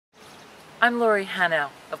I'm Hanau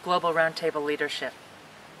of Global Roundtable Leadership.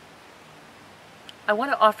 I want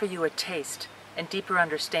to offer you a taste and deeper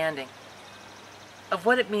understanding of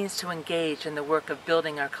what it means to engage in the work of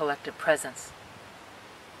building our collective presence.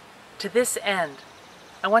 To this end,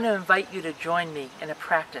 I want to invite you to join me in a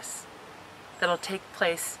practice that'll take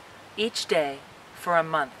place each day for a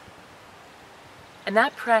month. And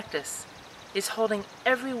that practice is holding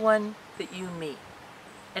everyone that you meet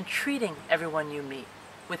and treating everyone you meet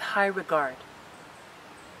with high regard.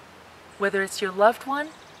 Whether it's your loved one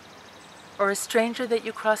or a stranger that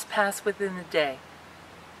you cross paths with in the day,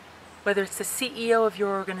 whether it's the CEO of your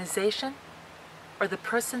organization or the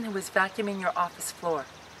person who is vacuuming your office floor,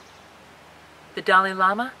 the Dalai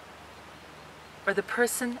Lama or the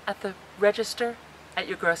person at the register at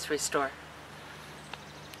your grocery store.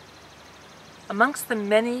 Amongst the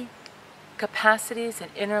many capacities and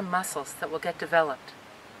inner muscles that will get developed,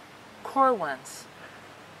 core ones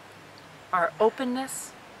are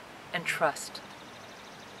openness and trust.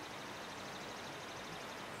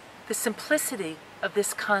 The simplicity of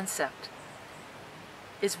this concept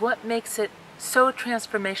is what makes it so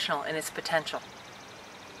transformational in its potential.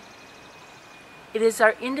 It is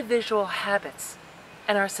our individual habits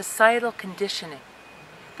and our societal conditioning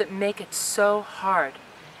that make it so hard,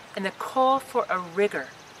 and the call for a rigor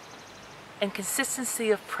and consistency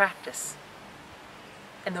of practice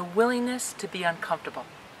and the willingness to be uncomfortable.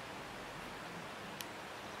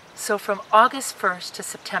 So from August 1st to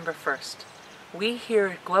September 1st, we here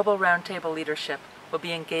at Global Roundtable Leadership will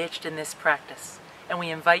be engaged in this practice, and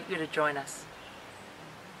we invite you to join us.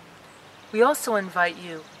 We also invite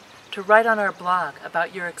you to write on our blog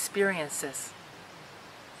about your experiences.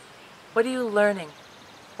 What are you learning?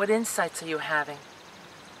 What insights are you having?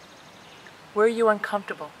 Where are you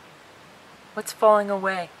uncomfortable? What's falling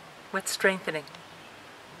away? What's strengthening?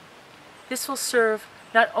 This will serve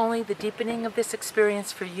not only the deepening of this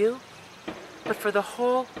experience for you, but for the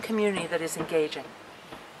whole community that is engaging.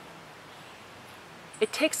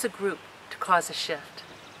 It takes a group to cause a shift.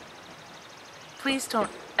 Please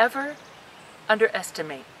don't ever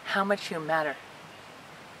underestimate how much you matter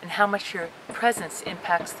and how much your presence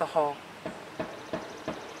impacts the whole.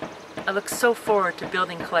 I look so forward to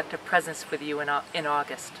building collective presence with you in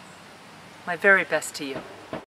August. My very best to you.